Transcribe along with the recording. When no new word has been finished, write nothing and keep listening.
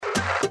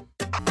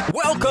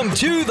Welcome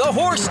to the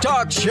Horse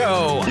Talk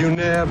Show. You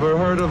never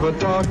heard of a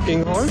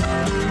talking horse?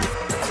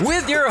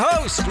 With your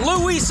host,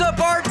 Louisa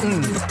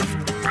Barton.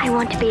 I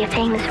want to be a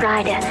famous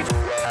rider.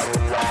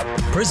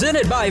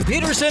 Presented by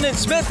Peterson and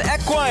Smith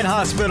Equine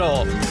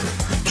Hospital.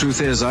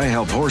 Truth is, I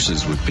help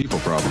horses with people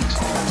problems.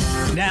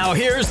 Now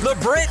here's the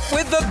Brit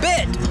with the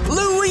bit,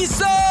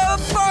 Louisa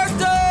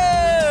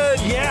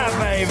Barton! Yeah,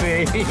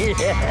 baby!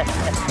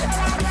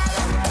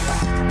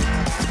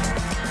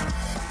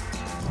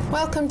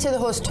 Welcome to the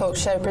Horse Talk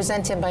Show,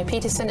 presented by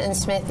Peterson and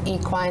Smith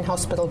Equine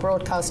Hospital,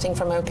 broadcasting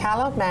from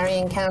Ocala,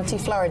 Marion County,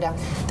 Florida,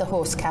 the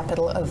horse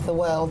capital of the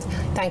world.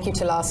 Thank you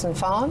to Larson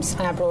Farms,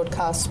 our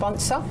broadcast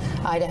sponsor,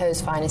 Idaho's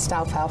finest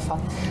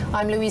alfalfa.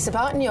 I'm Louisa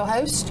Barton, your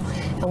host,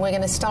 and we're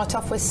going to start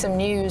off with some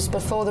news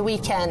before the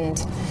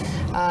weekend.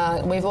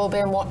 We've all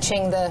been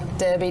watching the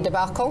Derby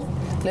debacle.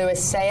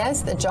 Louisa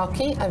Seg, the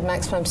jockey of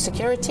Maximum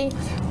Security,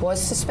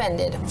 was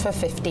suspended for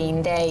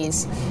 15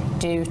 days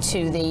due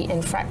to the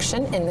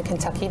infraction in the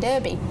Kentucky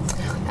Derby.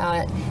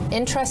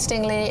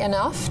 Interestingly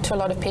enough, to a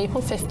lot of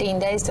people, 15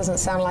 days doesn't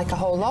sound like a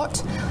whole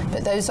lot,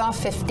 but those are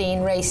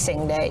 15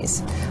 racing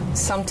days.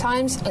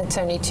 Sometimes it's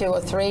only 2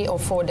 or 3 or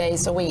 4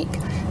 days a week.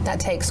 That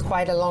takes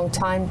quite a long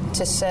time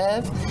to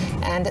serve,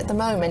 and at the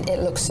moment it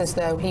looks as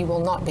though he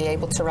will not be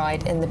able to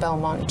ride in the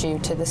Belmont due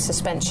to the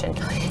suspension.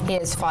 He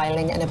is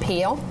filing an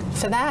appeal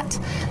for that,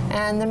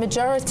 and the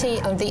majority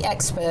of the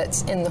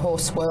experts in the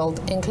horse world,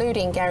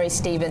 including Gary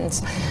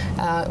Stevens,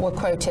 were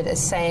quoted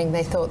as saying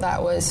they thought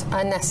that was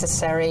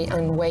unnecessary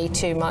and way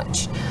too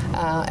much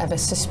of a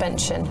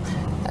suspension,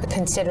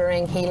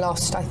 considering he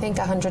lost, I think,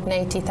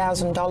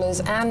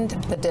 $180,000 and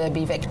the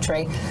Derby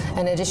victory.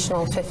 An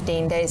additional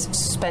 15 days of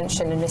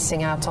suspension and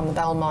missing out on the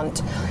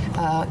Belmont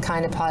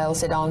kind of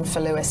piles it on for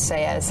Louisa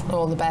Seg.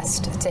 All the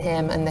best to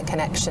him and the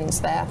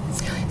connections there.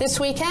 This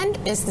weekend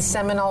is the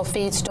Seminole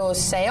Feed Stores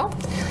sale.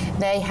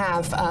 They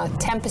have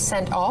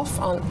 10% off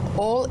on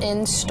all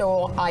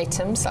in-store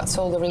items. That's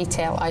all the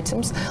retail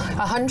items.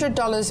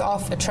 $100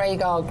 off a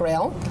Traeger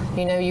grill.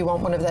 You know you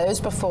want one of those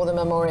before the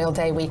Memorial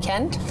Day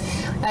weekend.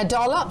 $1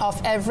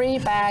 off every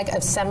bag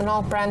of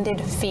Seminole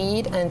branded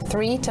feed, and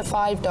 $3 to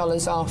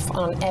 $5 off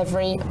on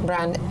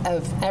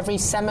every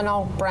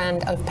Seminole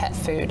brand of pet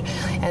food,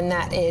 and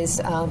that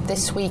is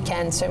this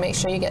weekend. So make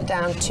sure you get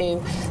down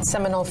to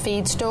Seminole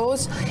Feed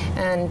Stores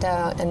and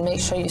make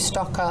sure you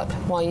stock up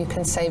while you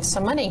can save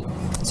some money.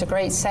 It's a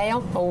great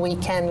sale all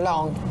weekend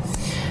long.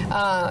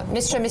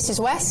 Mr. and Mrs.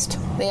 West,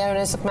 the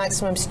owners of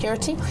Maximum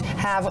Security,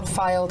 have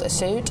filed a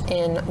suit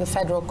in the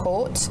federal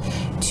courts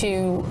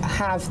to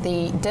have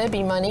the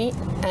Derby money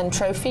and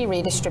trophy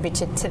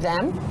redistributed to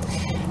them.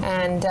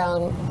 And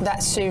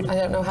that suit, I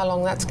don't know how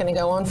long that's going to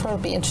go on for. It'll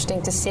be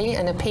interesting to see.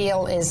 An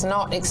appeal is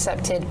not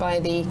accepted by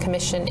the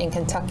commission in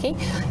Kentucky.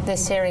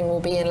 This hearing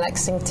will be in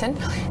Lexington,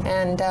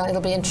 and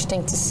it'll be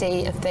interesting to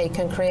see if they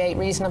can create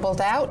reasonable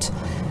doubt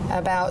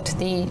about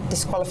the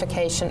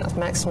disqualification of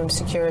Maximum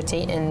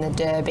Security in the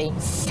Derby.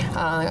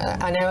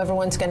 I know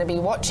everyone's going to be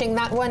watching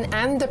that one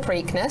and the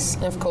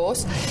Preakness, of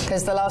course,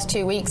 because the last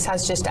 2 weeks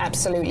has just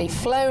absolutely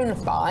flown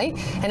by,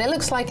 and it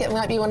looks like it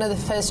might be one of the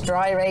first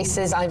dry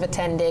races I've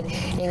attended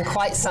in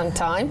quite some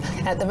time.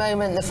 At the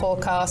moment, the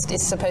forecast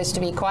is supposed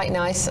to be quite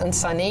nice and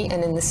sunny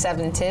and in the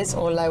 70s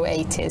or low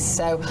 80s,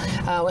 so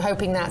we're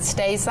hoping that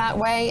stays that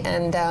way,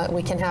 and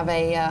we can have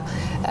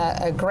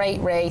a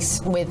great race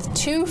with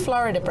 2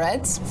 Florida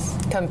breds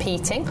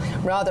competing.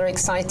 Rather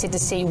excited to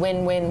see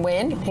Win,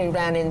 who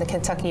ran in the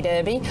Kentucky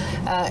Derby,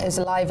 is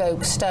a Live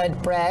Oak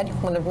stud bred,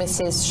 one of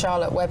Mrs.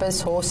 Charlotte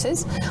Weber's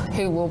horses,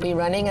 who will be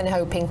running and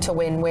hoping to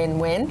win.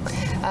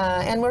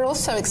 And we're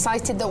also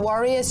excited that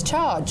Warrior's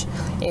Charge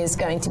is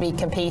going to be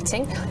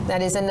competing.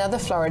 That is another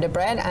Florida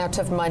bred out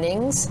of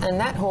Munnings, and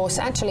that horse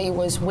actually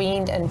was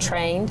weaned and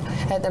trained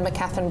at the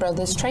McCathan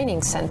Brothers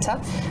Training Center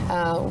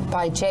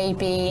by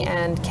JB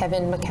and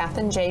Kevin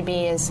McCathan.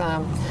 JB is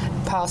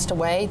passed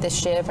away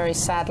this year, very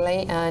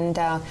sadly, and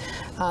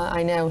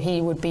I know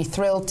he would be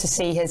thrilled to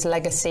see his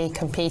legacy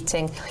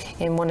competing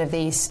in one of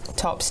these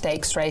top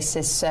stakes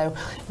races. So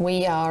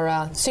we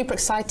are super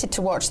excited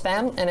to watch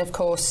them, and of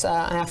course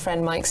our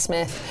friend Mike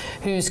Smith,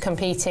 who's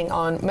competing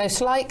on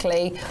most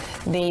likely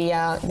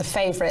the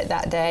favourite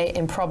that day,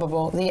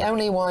 Improbable, the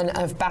only one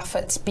of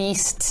Baffert's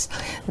beasts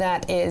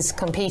that is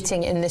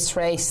competing in this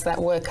race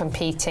that were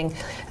competing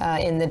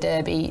in the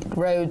Derby.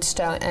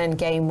 Roadster and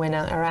Game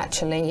Winner are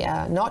actually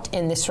not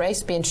in this race.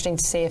 It'll be interesting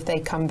to see if they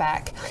come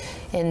back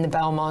in the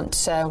Belmont.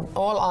 So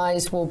all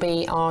eyes will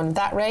be on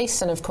that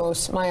race, and of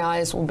course my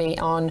eyes will be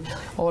on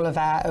all of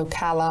our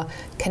Ocala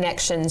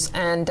connections.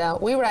 And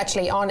we were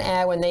actually on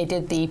air when they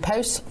did the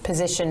post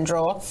position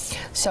draw,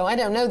 so I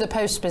don't know the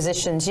post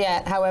positions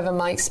yet. However,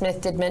 Mike Smith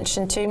did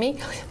mention to me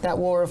that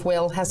War of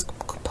Will has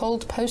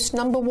pulled post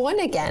number 1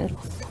 again,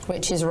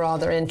 which is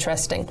rather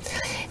interesting.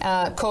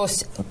 Of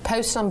course,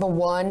 post number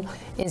 1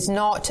 is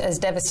not as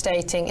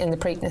devastating in the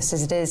Preakness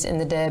as it is in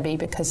the Derby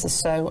because there's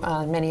so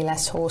many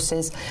less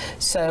horses.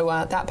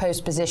 So that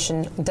post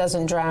position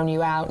doesn't drown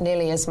you out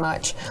nearly as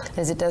much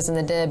as it does in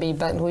the Derby,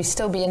 but we'll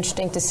still be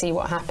interesting to see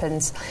what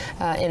happens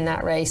in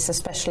that race,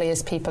 especially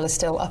as people are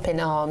still up in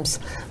arms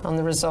on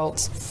the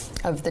results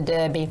of the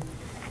Derby.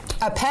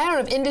 A pair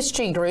of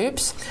industry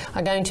groups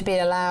are going to be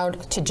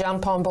allowed to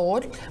jump on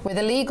board with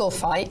a legal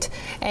fight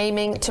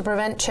aiming to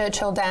prevent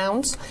Churchill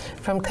Downs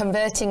from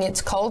converting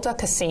its Calder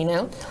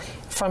casino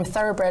from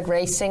thoroughbred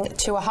racing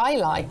to a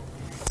highlight.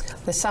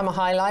 The Summer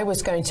Highlight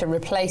was going to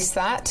replace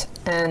that,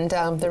 and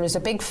there was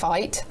a big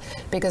fight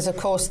because, of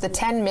course, the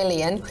 10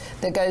 million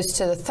that goes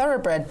to the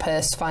Thoroughbred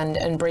Purse Fund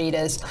and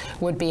breeders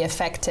would be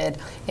affected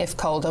if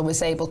Calder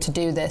was able to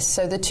do this.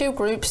 So the two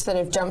groups that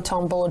have jumped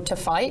on board to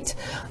fight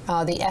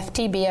are the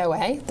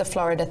FTBOA, the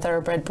Florida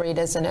Thoroughbred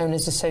Breeders and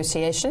Owners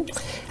Association,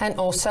 and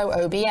also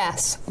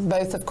OBS.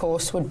 Both, of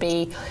course, would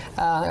be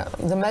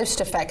the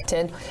most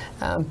affected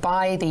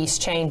by these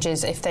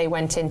changes if they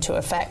went into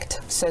effect.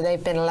 So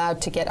they've been allowed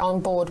to get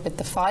on board with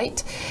the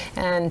fight,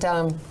 and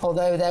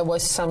although there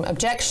was some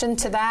objection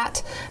to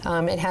that,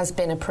 it has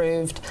been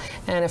approved.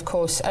 And of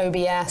course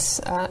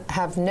OBS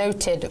have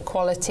noted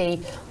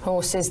quality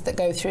horses that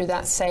go through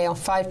that sale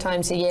 5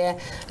 times a year,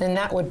 and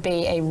that would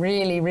be a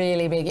really,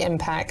 really big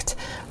impact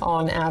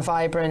on our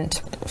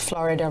vibrant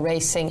Florida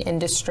racing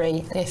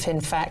industry if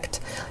in fact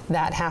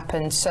that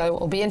happens. So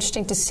it'll be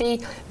interesting to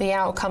see the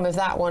outcome of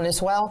that one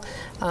as well.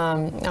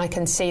 I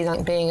can see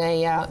that being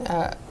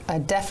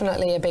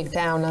definitely a big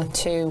downer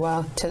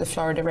to the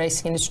Florida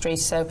racing industry,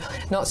 so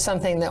not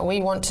something that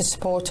we want to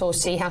support or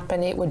see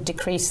happen. It would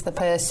decrease the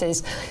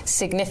purses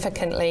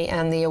significantly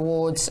and the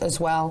awards as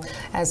well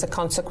as a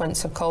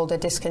consequence of Calder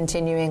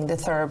discontinuing the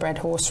thoroughbred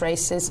horse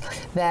races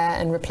there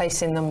and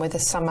replacing them with a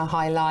Summer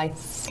Highlight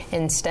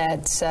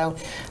instead. So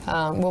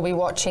we'll be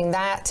watching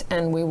that,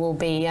 and we will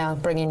be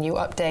bringing you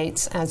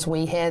updates as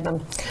we hear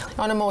them.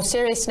 On a more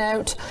serious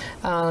note,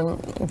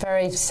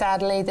 very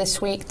sadly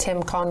this week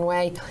Tim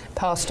Conway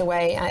passed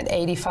away at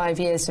 85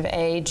 years of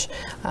age.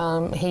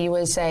 He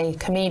was a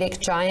comedic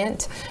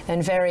giant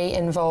and very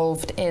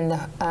involved in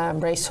the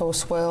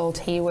racehorse world.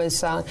 He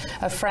was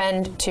a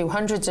friend to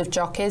hundreds of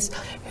jockeys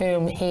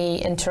whom he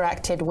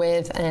interacted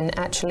with and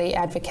actually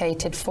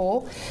advocated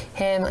for.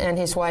 Him and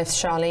his wife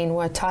Charlene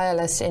were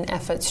tireless in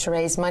efforts to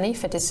raise money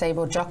for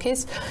disabled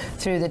jockeys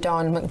through the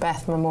Don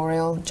Macbeth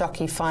Memorial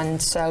Jockey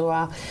Fund.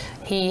 So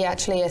he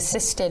actually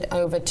assisted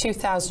over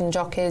 2,000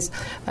 jockeys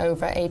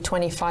over a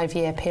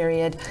 25-year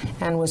period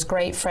and was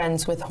great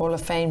friends with Hall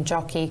of Fame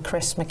jockey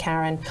Chris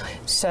McCarron.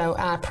 So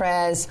our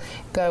prayers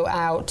go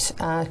out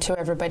to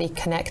everybody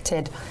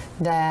connected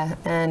there,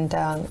 and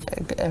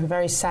a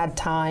very sad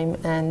time,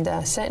 and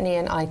certainly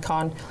an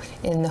icon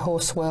in the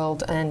horse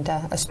world, and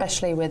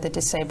especially with the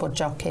disabled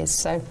jockeys.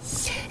 So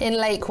in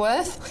Lake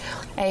Worth,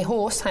 a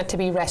horse had to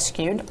be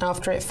rescued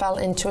after it fell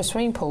into a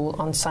swimming pool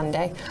on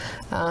Sunday.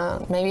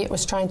 Maybe it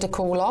was trying to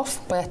cool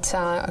off, but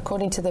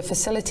according to the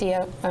facility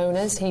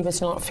owners, he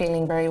was not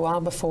feeling very well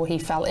before he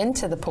fell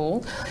into the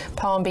pool.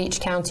 Palm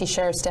Beach County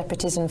Sheriff's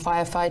deputies and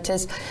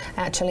firefighters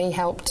actually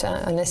helped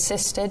and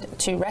assisted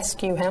to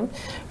rescue him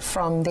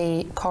from the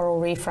Coral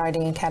Reef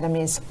Riding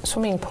Academy's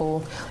swimming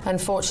pool.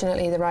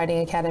 Unfortunately, the Riding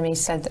Academy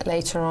said that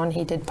later on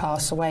he did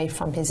pass away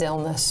from his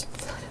illness.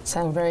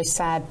 So very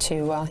sad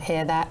to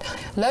hear that.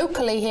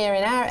 Locally here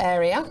in our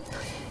area,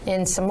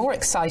 in some more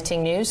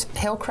exciting news,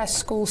 Hillcrest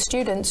School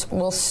students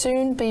will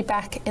soon be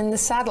back in the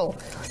saddle.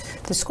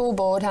 The school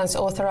board has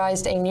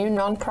authorized a new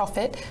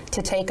non-profit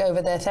to take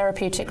over their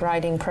therapeutic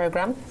riding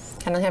program,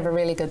 and I have a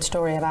really good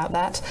story about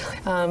that.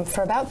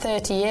 For about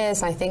 30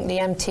 years, I think the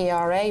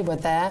MTRA were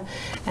there,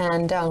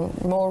 and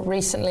more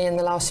recently, in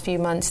the last few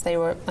months, they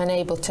were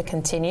unable to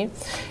continue.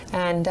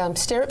 And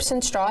Stirrups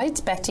and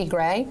Strides, Betty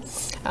Gray,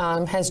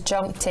 has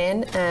jumped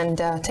in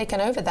and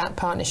taken over that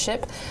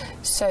partnership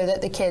so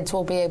that the kids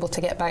will be able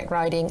to get back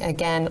riding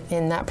again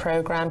in that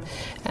program.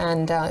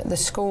 And the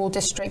school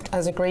district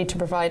has agreed to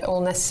provide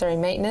all necessary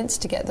maintenance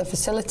to get the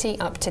facility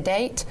up to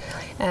date,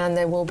 and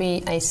there will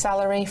be a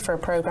salary for a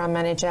program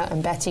manager,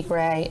 and Betty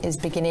Gray is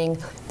beginning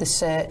the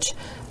search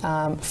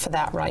for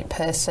that right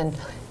person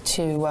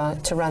to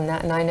run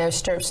that. And I know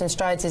Stirrups and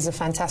Strides is a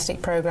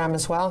fantastic program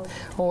as well.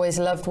 Always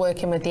loved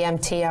working with the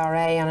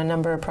MTRA on a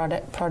number of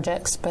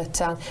projects, but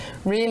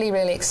really,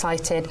 really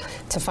excited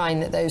to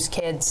find that those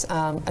kids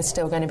are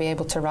still going to be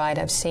able to ride.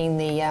 I've seen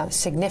the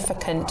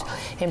significant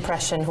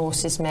impression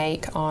horses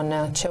make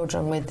on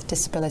children with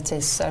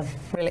disabilities, so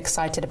really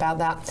excited about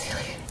that.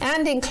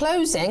 And in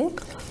closing,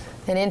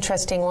 an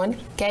interesting one,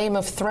 Game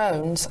of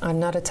Thrones. I'm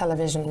not a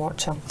television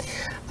watcher.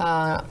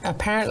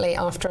 Apparently,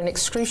 after an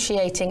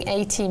excruciating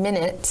 80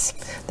 minutes,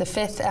 the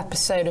 5th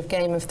episode of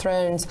Game of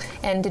Thrones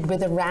ended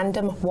with a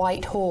random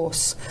white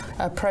horse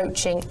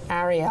approaching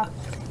Arya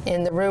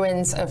in the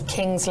ruins of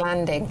King's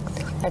Landing.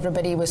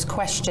 Everybody was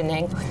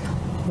questioning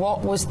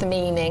what was the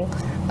meaning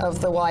of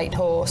the white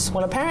horse.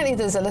 Well, apparently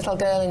there's a little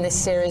girl in this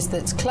series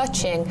that's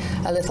clutching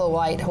a little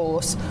white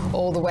horse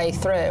all the way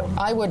through.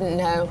 I wouldn't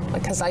know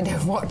because I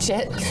don't watch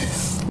it,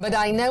 But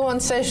I know on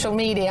social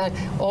media,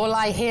 all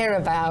I hear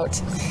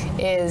about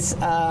is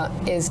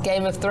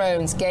Game of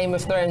Thrones,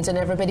 and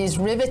everybody's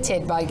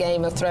riveted by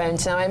Game of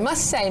Thrones. Now, I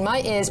must say,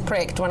 my ears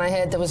pricked when I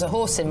heard there was a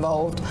horse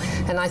involved,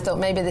 and I thought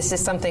maybe this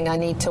is something I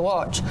need to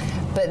watch.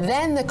 But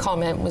then the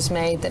comment was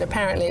made that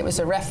apparently it was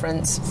a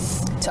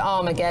reference to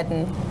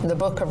Armageddon, the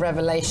book of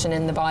Revelation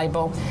in the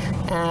Bible,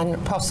 and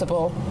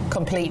possible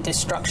complete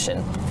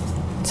destruction.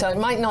 So it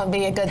might not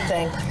be a good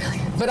thing.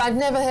 But I've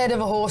never heard of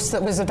a horse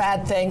that was a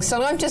bad thing,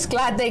 so I'm just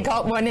glad they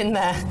got one in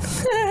there.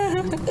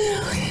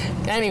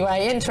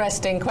 Anyway,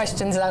 interesting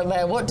questions out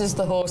there. What does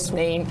the horse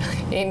mean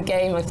in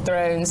Game of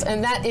Thrones?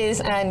 And that is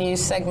our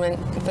news segment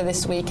for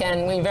this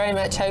weekend. We very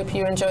much hope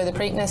you enjoy the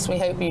Preakness. We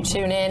hope you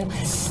tune in.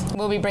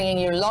 We'll be bringing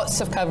you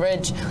lots of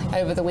coverage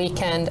over the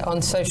weekend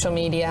on social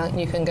media.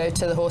 You can go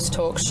to the Horse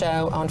Talk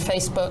Show on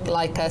Facebook,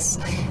 like us,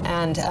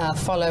 and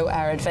follow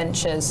our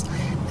adventures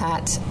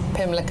at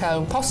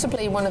Pimlico.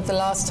 Possibly one of the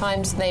last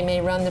times they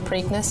may run the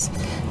Preakness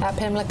at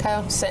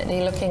Pimlico,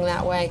 certainly looking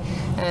that way.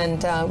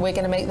 And we're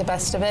going to make the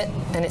best of it,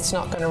 and it's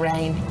not going to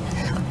rain.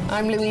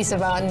 I'm Louisa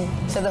Barton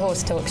for the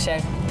Horse Talk Show.